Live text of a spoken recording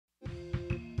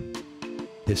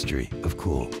History of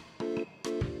Cool.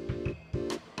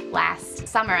 Last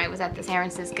summer, I was at the San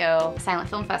Francisco Silent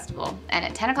Film Festival, and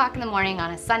at 10 o'clock in the morning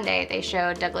on a Sunday, they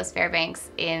showed Douglas Fairbanks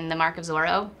in the Mark of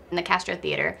Zorro in the Castro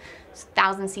Theater. It was a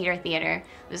 1,000-seater theater.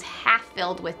 It was half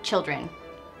filled with children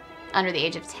under the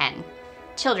age of 10.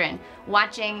 Children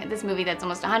watching this movie that's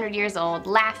almost 100 years old,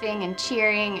 laughing and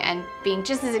cheering and being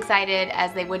just as excited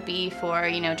as they would be for,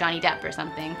 Johnny Depp or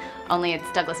something, only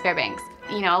it's Douglas Fairbanks.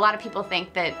 A lot of people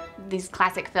think that these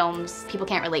classic films, people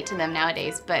can't relate to them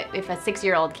nowadays, but if a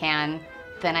 6-year-old can,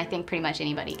 then I think pretty much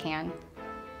anybody can.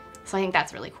 So I think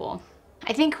that's really cool.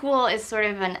 I think cool is sort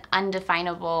of an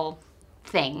undefinable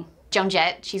thing. Joan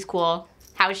Jett, she's cool.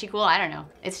 How is she cool? I don't know.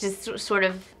 It's just sort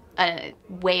of a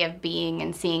way of being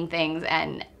and seeing things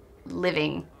and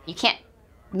living. You can't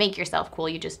make yourself cool,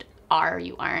 you just are or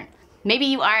you aren't. Maybe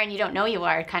you are and you don't know you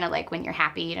are, kind of like when you're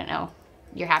happy, you don't know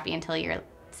you're happy until you're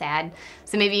sad.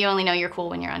 So maybe you only know you're cool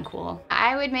when you're uncool.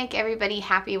 I would make everybody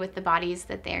happy with the bodies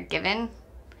that they're given.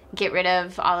 Get rid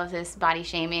of all of this body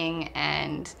shaming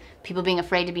and people being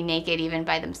afraid to be naked even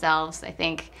by themselves. I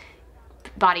think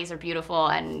bodies are beautiful,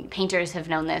 and painters have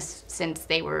known this since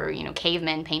they were,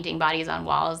 cavemen painting bodies on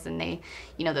walls, and they,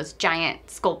 those giant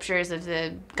sculptures of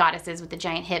the goddesses with the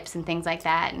giant hips and things like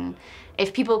that. And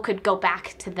if people could go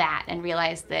back to that and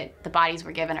realize that the bodies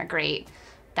we're given are great,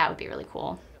 that would be really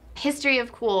cool. History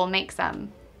of Cool, make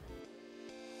some.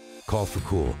 Call for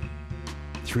cool.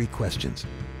 3 questions.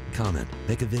 Comment,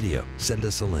 make a video, send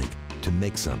us a link to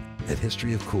make some at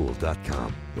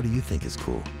historyofcool.com. What do you think is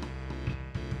cool?